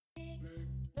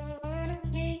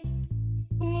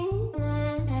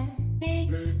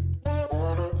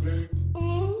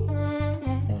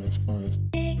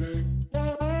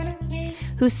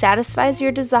who satisfies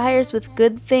your desires with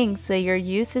good things so your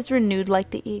youth is renewed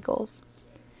like the eagles.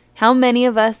 How many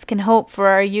of us can hope for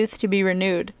our youth to be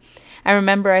renewed? I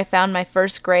remember I found my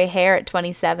first gray hair at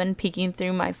 27 peeking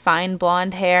through my fine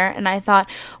blonde hair, and I thought,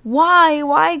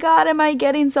 why, God, am I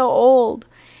getting so old?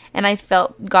 And I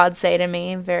felt God say to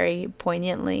me very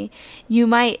poignantly, you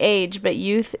might age, but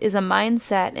youth is a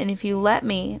mindset, and if you let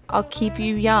me, I'll keep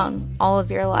you young all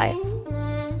of your life.